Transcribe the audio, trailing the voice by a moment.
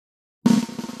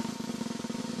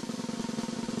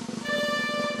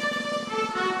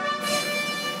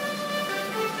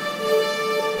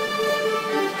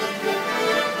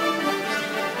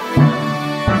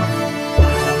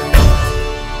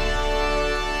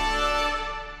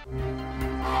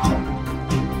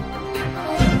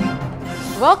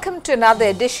Welcome to another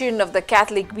edition of the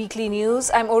Catholic Weekly News.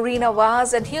 I'm Orina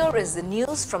Vaz and here is the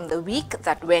news from the week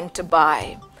that went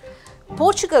by.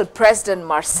 Portugal President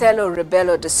Marcelo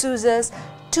Rebelo de Sousa's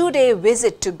two-day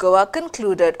visit to Goa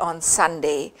concluded on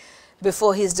Sunday.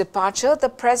 Before his departure, the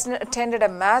president attended a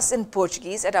mass in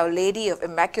Portuguese at Our Lady of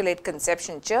Immaculate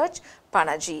Conception Church,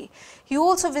 Panaji. He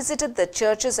also visited the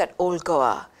churches at Old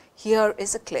Goa. Here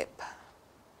is a clip.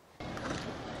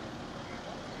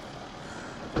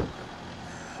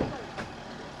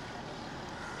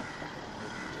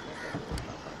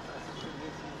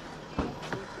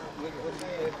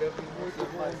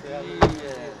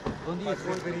 Bom dia,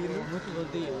 muito bom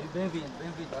dia, bem-vindo,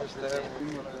 bem-vindo.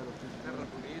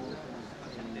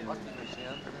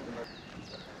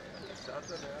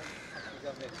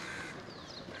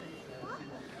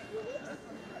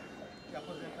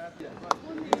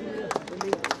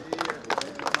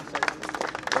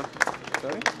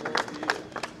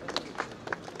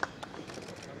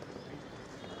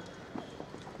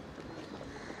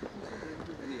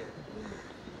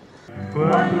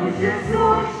 Quando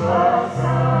Jesus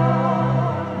passar,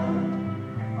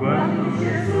 quando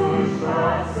Jesus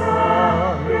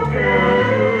passar, eu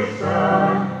quero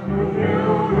estar no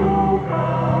meu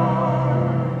lugar,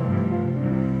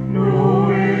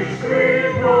 no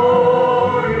escritório,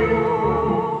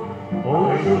 ou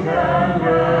jogando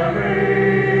a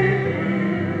rede,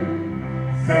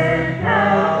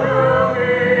 sentado à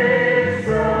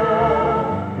mesa,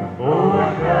 ou a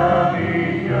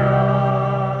caminhar.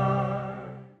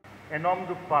 Em nome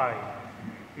do Pai,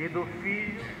 e do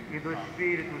Filho, e do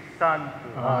Espírito Santo.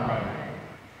 Amém.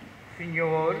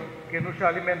 Senhor, que nos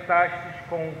alimentastes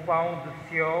com o pão do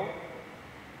céu,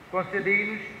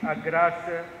 concedei-nos a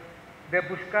graça de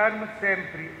buscarmos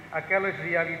sempre aquelas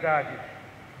realidades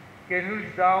que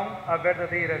nos dão a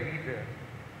verdadeira vida.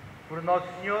 Por nosso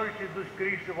Senhor Jesus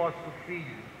Cristo, vosso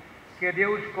Filho, que é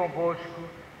Deus convosco,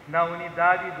 na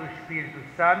unidade do Espírito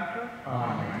Santo.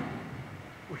 Amém.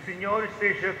 O Senhor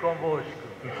esteja convosco.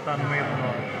 Está no meio de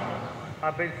nós.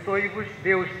 Abençoe-vos,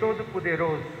 Deus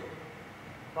Todo-Poderoso,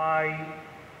 Pai,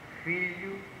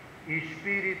 Filho e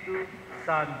Espírito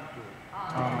Santo.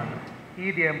 Amém.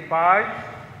 Ide em paz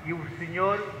e o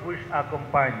Senhor vos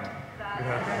acompanhe.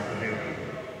 Graças a Deus.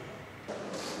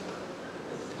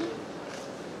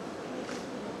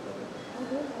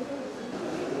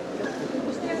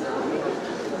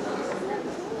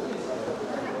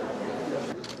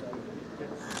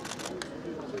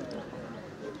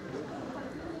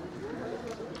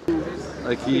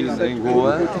 Aqui em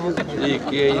Goa e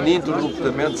que é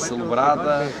ininterruptamente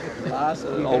celebrada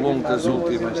ao longo das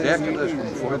últimas décadas,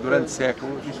 como foi durante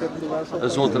séculos.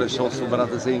 As outras são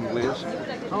celebradas em inglês,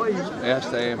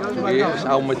 esta é em português.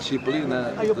 Há uma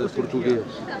disciplina de português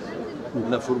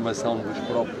na formação dos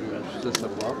próprios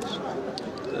sacerdotes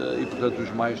e, portanto,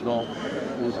 os mais novos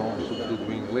usam sobretudo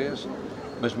o inglês,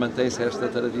 mas mantém-se esta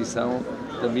tradição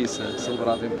da missa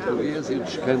celebrada em português e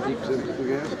dos cânticos em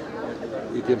português.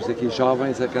 E temos aqui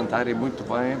jovens a cantarem muito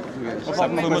bem em português.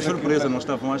 Sabe que foi uma surpresa, não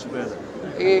estavam à espera.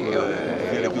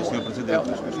 Ver aqui o Sr.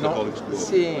 Presidente, os católicos.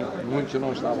 Sim, muitos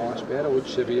não estavam à espera,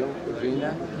 outros sabiam que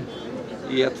vinha.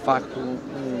 E é de facto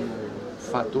um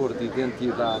fator de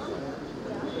identidade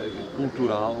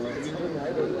cultural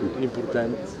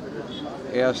importante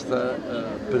esta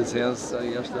presença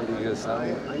e esta ligação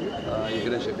à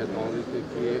Igreja Católica,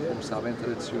 que é, como sabem,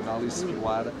 tradicional e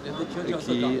secular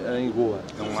aqui em Goa.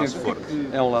 É um laço forte.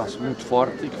 É um laço muito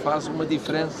forte e que faz uma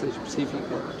diferença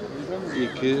específica e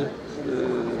que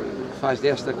faz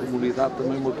desta comunidade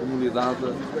também uma comunidade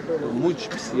muito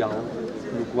especial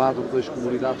no quadro das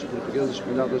comunidades portuguesas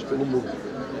espalhadas pelo mundo.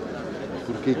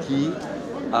 Porque aqui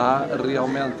há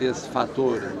realmente esse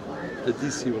fator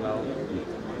adicional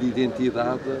de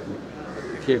identidade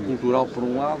que é cultural por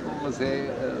um lado, mas é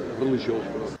religioso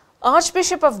por outro.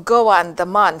 Archbishop of Goa and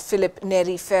Daman, Philip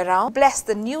Neri Ferrão, blessed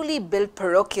the newly built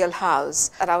parochial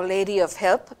house at Our Lady of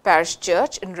Help Parish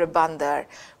Church in Ribandar.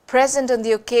 Present on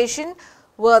the occasion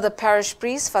were the parish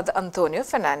priest, Father Antonio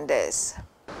Fernandez.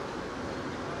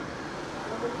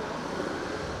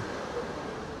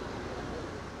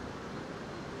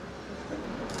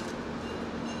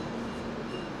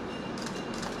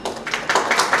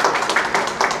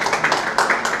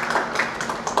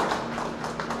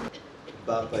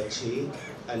 बापाची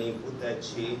आणि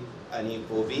पुत्राची आणि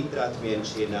पवित्र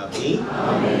आत्म्याचे नावे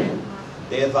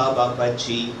देवा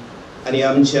बापाची आणि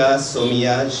आमच्या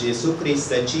सोम्या येशू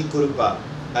ख्रिस्ताची कृपा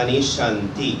आणि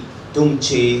शांती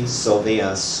तुमचे सोबे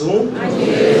आसूं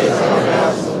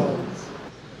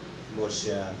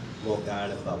मोशा मोगाळ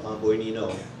बापा भयणीनो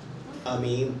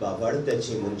आमी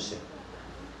बाबाडताची मनशां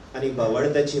आनी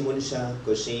बावडताची मनशां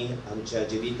कशीं आमच्या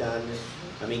जिवितान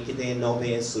आमी कितें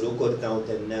नवें सुरू करता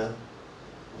तेन्ना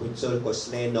खंयसर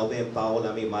कसलें नवें पावल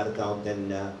आमी मारता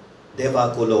तेन्ना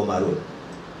देवाक उलो मारून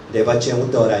देवाचें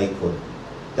उतर आयकून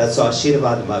ताचो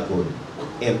आशिर्वाद मागून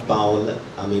हें पावल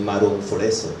आमी मारूंक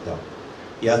फुडें सरता.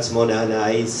 ह्याच मनान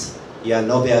आयज ह्या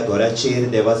नव्या घराचेर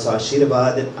देवाचो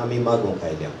आशिर्वाद आमी मागूंक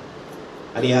आयल्या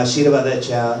आनी ह्या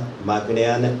आशिर्वादाच्या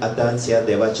मागण्यान आतांच ह्या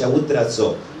देवाच्या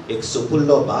उतराचो एक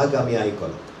सुपुल्लो भाग आमी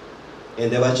आयकलो. हें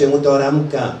देवाचें उतर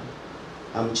आमकां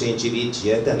आमचें जिवीत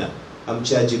जियेतना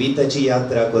आमच्या जिविताची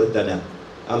यात्रा करतना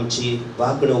आमची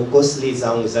वागणूक कसली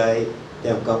जावंक जाय तें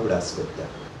आमकां उडास करता.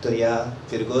 तर ह्या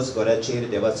फिरगोस घराचेर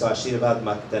देवाचो आशिर्वाद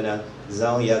मागतना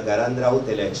जावं ह्या घरान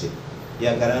रावतल्याचेर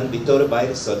ह्या घरान भितर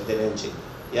भायर सरतल्यांचेर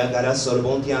ह्या घरा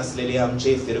सरभोंवती आसलेली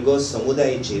आमचे फिरगोस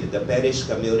समुदायाचेर द पॅरिश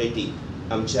कम्युनिटी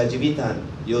आमच्या जिवितान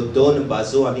ह्यो दोन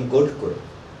बाजू आमी घट करून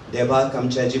देवाक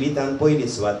आमच्या जिवितान पयली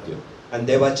सुवात दिवं आनी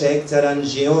देवाच्या एकचारान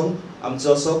जियोंक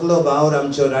आमचो सगलो वावर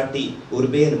आमच्यो राटी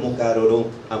उर्बेन मुखार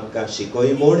व्हरूंक आमकां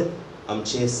शिकय म्हूण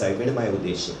आमचे सायबीण माय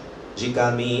उदेशी जिका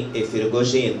आमी हे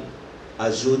फिरगोशेन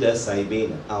आजुदा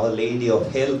सायबीण आवर लेडी ऑफ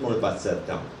हेल्प म्हूण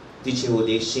वाचता तिचे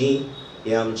उदेशी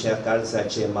हे आमच्या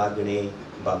काळजाचे मागणे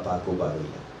बापाक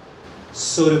उबारुया.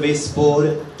 सुरवेस्पोर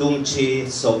तुमचे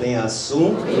सोबे आसूं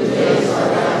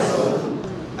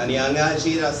आनी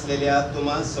हांगाचेर आसलेल्या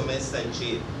तुमा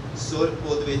समेस्तांचेर सोर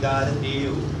पदवेदार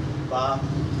देव बाप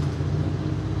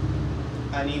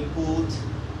आनी पूत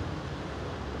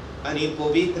आनी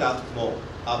पवित्र आत्मो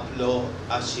आपलो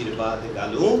आशिर्वाद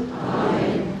घालूं.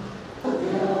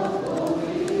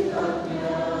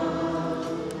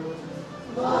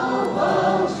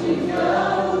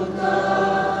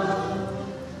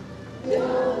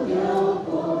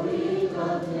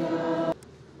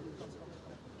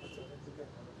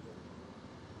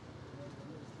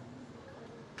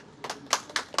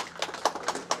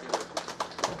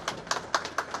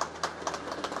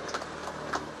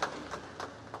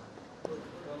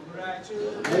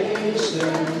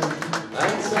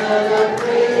 And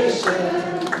celebration.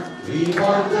 We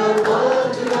want the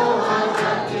world to know how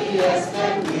happy as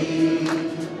can be.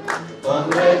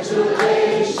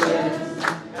 Congratulations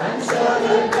and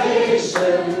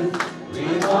celebration. We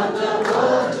want the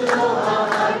world to know how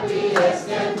happy as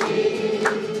can be.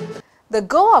 The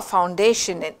Goa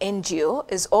Foundation, an NGO,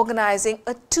 is organizing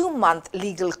a 2-month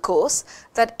legal course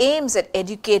that aims at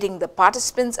educating the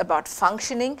participants about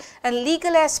functioning and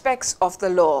legal aspects of the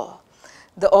law.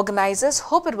 The organizers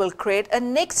hope it will create a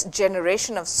next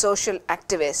generation of social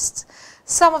activists.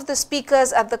 Some of the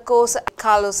speakers at the course are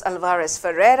Carlos Alvarez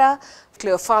Ferreira,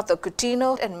 Cleofato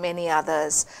Coutinho, and many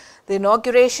others. The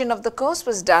inauguration of the course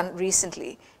was done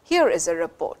recently. Here is a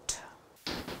report.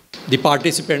 The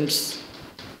participants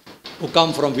who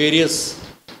come from various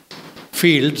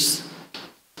fields,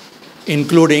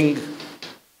 including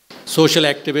social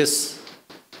activists,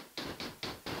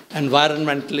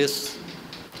 environmentalists,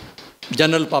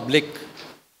 general public,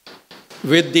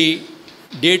 with the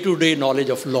day-to-day knowledge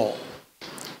of law,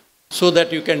 so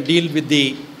that you can deal with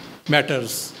the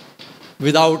matters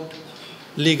without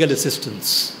legal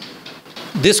assistance.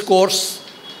 This course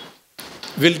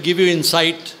will give you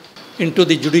insight into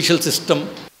the judicial system,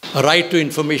 Right to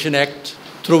Information Act,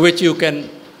 through which you can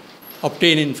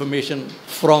obtain information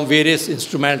from various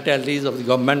instrumentalities of the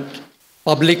government,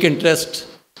 public interest,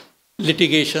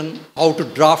 litigation, how to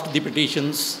draft the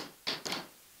petitions,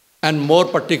 and more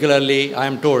particularly, I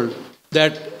am told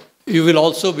that you will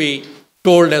also be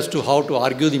told as to how to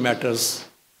argue the matters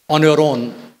on your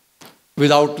own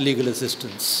without legal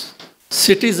assistance.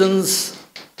 Citizens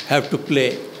have to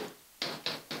play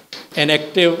an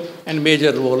active and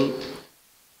major role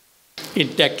in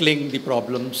tackling the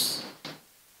problems.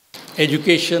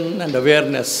 Education and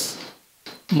awareness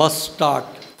must start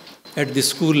at the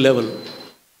school level.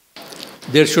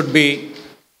 There should be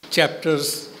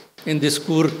chapters in the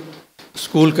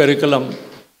school curriculum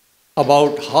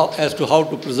about as to how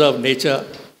to preserve nature,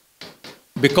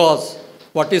 because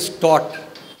what is taught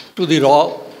to the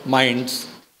raw minds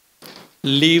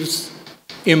leaves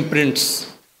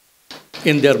imprints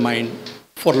in their mind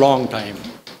for a long time.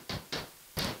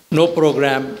 No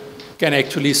program can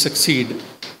actually succeed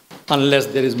unless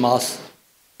there is mass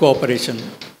cooperation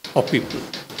of people.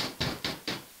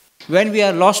 When we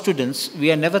are law students,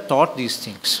 we are never taught these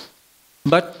things.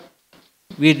 But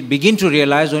we begin to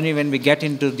realize only when we get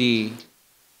into the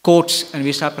courts and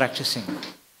we start practicing.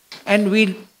 And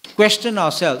we question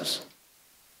ourselves,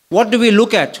 what do we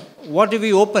look at? What do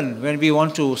we open when we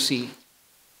want to see?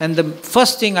 And the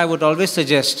first thing I would always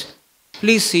suggest,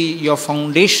 please see your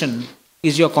foundation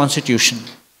is your constitution.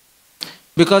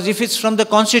 Because if it's from the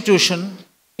constitution,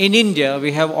 in India,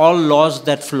 we have all laws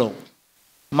that flow.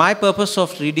 My purpose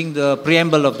of reading the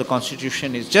preamble of the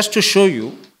Constitution is just to show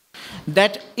you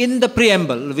that in the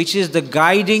preamble, which is the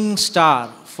guiding star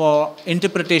for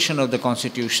interpretation of the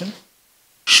Constitution,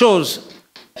 shows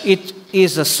it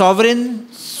is a sovereign,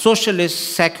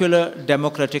 socialist, secular,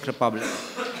 democratic republic.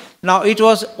 Now, it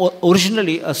was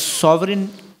originally a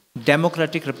sovereign,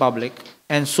 democratic republic,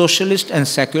 and socialist and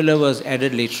secular was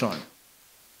added later on.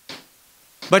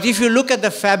 But if you look at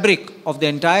the fabric of the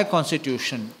entire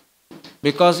Constitution,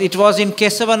 because it was in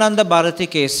Kesavananda Bharati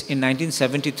case in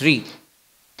 1973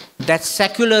 that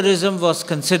secularism was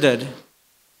considered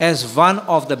as one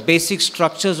of the basic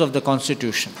structures of the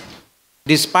Constitution,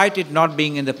 despite it not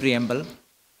being in the preamble,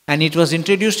 and it was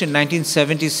introduced in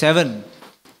 1977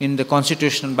 in the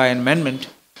Constitution by amendment.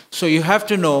 So you have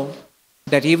to know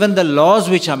that even the laws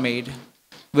which are made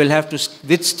will have to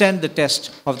withstand the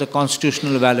test of the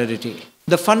constitutional validity.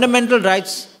 The fundamental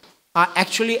rights are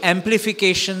actually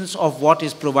amplifications of what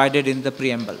is provided in the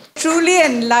preamble. Truly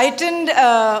enlightened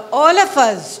all of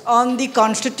us on the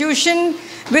Constitution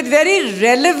with very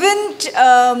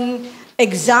relevant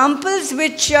examples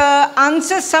which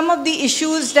answer some of the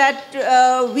issues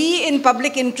that we in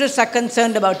public interest are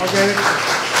concerned about.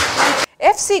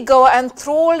 FC Goa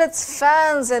enthralled its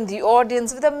fans and the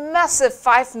audience with a massive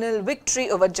 5-0 victory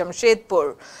over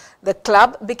Jamshedpur. The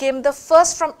club became the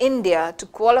first from India to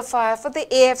qualify for the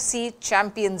AFC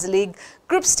Champions League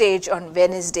group stage on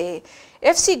Wednesday.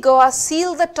 FC Goa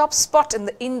sealed the top spot in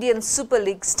the Indian Super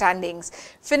League standings,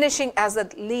 finishing as the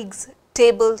league's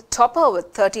table topper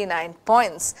with 39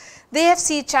 points. The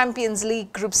AFC Champions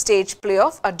League group stage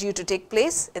playoff are due to take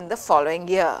place in the following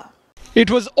year. It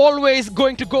was always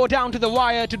going to go down to the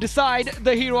wire to decide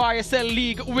the Hero ISL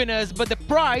League winners, but the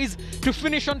prize to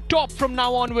finish on top from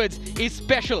now onwards is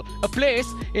special, a place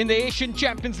in the Asian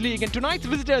Champions League, and tonight's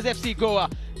visitors FC Goa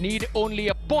need only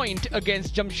a point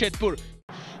against Jamshedpur.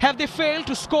 Have they failed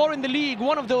to score in the league?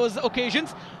 One of those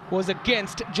occasions was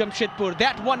against Jamshedpur.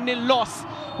 That 1-0 loss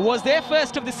was their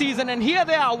first of the season, and here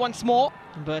they are once more,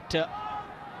 but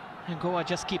Goa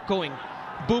just keep going.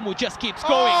 Bumu just keeps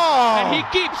going, and he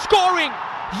keeps scoring.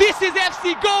 This is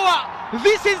FC Goa.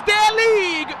 This is their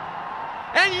league.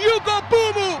 And Yugo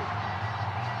Bumu,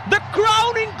 the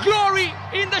crowning glory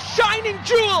in the shining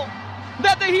jewel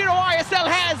that the Hero ISL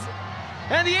has.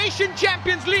 And the Asian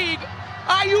Champions League,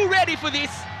 are you ready for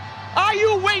this? Are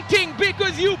you waiting?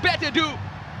 Because you better do.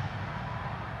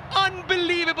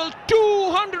 Unbelievable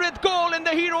 200th goal in the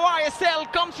Hero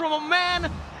ISL comes from a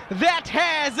man that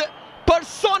has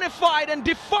personified and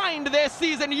defined their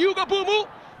season. Yuga Bumu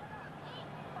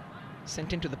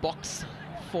sent into the box,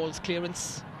 falls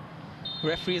clearance.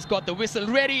 Referee has got the whistle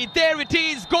ready. There it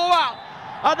is. Goa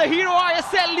are the Hero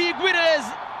ISL League winners.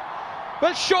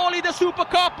 Well, surely the Super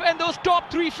Cup and those top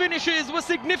 3 finishes were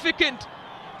significant,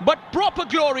 but proper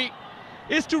glory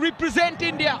is to represent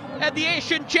India at the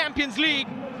Asian Champions League.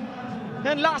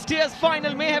 And last year's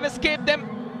final may have escaped them,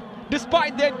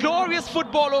 despite their glorious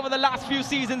football over the last few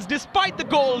seasons, despite the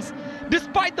goals,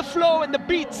 despite the flow and the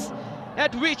beats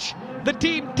at which the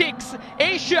team takes.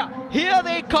 Asia, here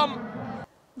they come.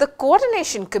 The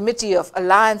Coordination Committee of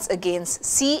Alliance Against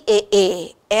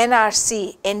CAA,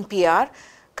 NRC, NPR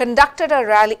conducted a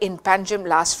rally in Panjim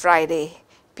last Friday.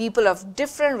 People of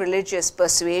different religious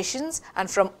persuasions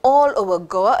and from all over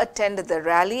Goa attended the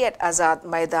rally at Azad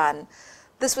Maidan.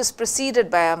 This was preceded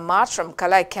by a march from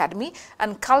Kala Academy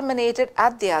and culminated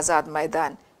at the Azad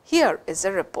Maidan. Here is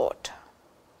a report.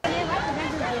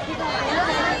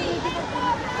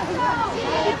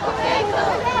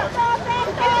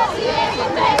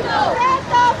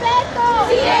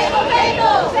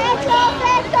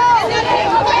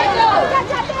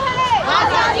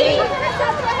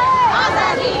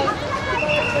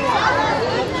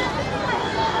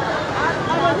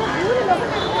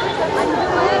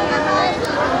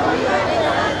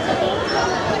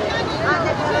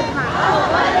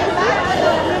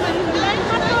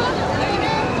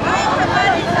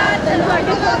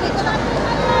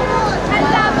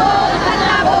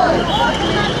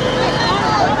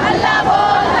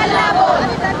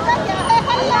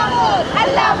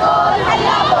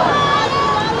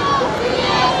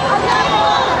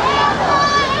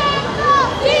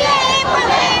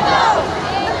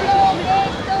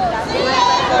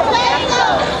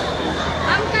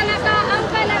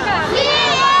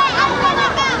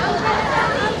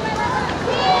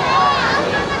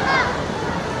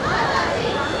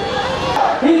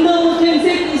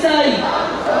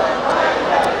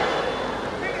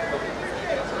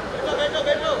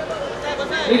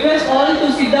 Request all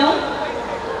to sit down.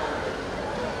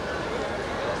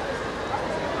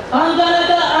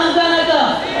 Angkanaka,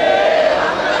 Angkanaka.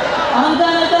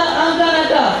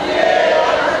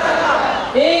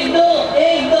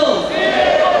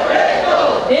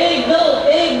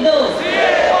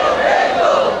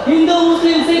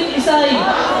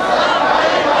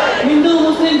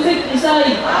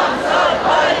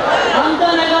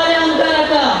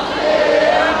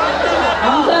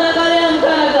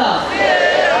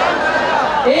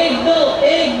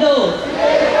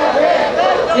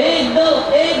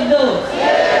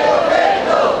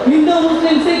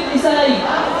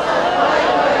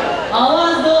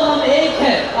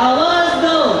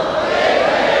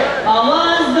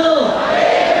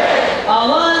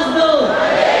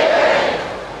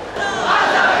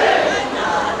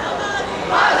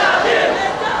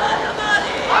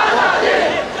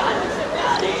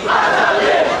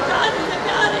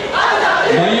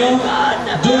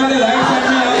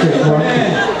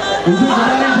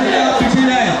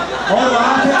 और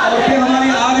वहाँ से औरतें हमारी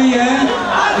आ रही हैं,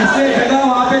 इससे जगह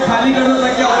वहाँ पे खाली कर दो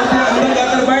ताकि औरतें अंदर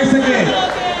जाकर बैठ सके।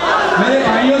 मेरे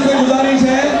भाइयों से गुजारिश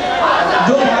है,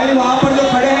 जो भाई वहाँ पर जो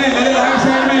खड़े हैं मेरे राइट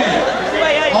साइड में,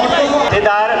 औरतों को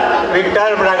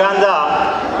विक्टर ब्रागांजा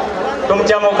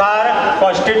तुमच्या मुखार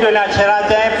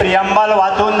कॉन्स्टिट्यूशनाचें प्रियम्बल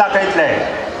वाचून दाखयतले।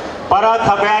 परत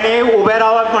सगळ्यांनी उबे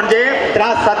रावप म्हणजे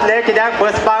त्रास जातले, कित्याक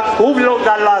बसपाक खूब लोक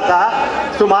जाल्लो आसा,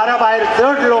 सुमारा भायर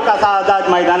चड लोक आसा आझाद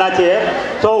मैदानाचेर,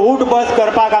 सो उठ बस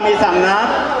करपाक आमी सांगनात।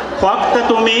 फक्त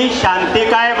तुमी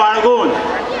शांतिकाय बाळगून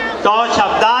तो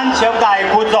शब्दान शब्द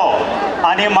आयकुचो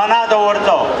आनी मना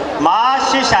दवरचो।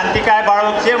 मातशी शांतिकाय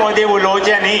बाळगचे मदीं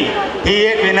उलोवचें न्ही, ही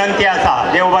एक विनंती आसा।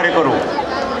 देव बरें करूं।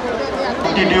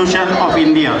 Constitution of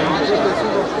India.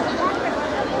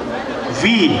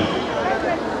 We,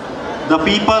 the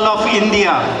people of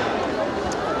India,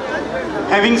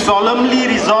 having solemnly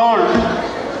resolved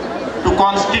to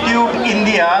constitute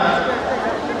India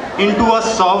into a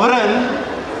sovereign,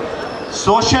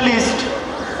 socialist,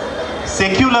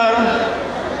 secular,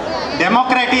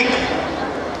 democratic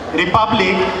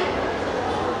republic,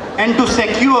 and to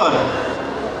secure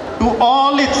to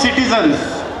all its citizens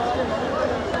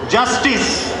justice,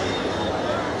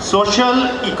 social,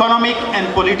 economic and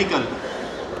political,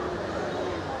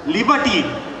 liberty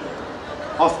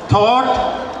of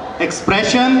thought,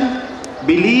 expression,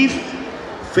 belief,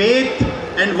 faith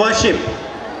and worship,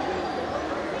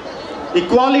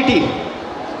 equality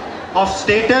of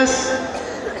status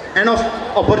and of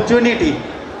opportunity,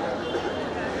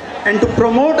 and to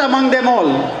promote among them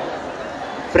all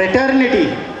fraternity,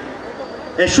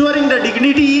 assuring the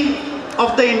dignity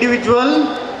of the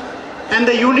individual and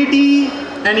the unity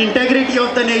and integrity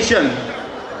of the nation.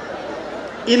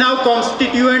 In our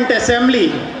Constituent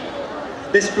Assembly,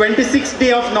 this 26th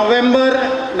day of November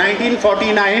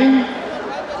 1949,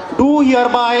 do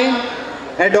hereby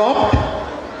adopt,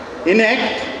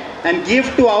 enact and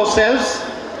give to ourselves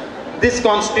this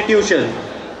Constitution.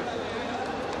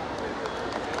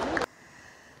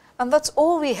 And that's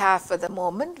all we have for the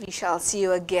moment. We shall see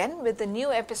you again with a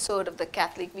new episode of the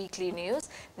Catholic Weekly News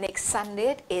next Sunday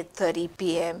at 8:30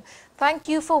 p.m. Thank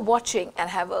you for watching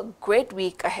and have a great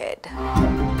week ahead.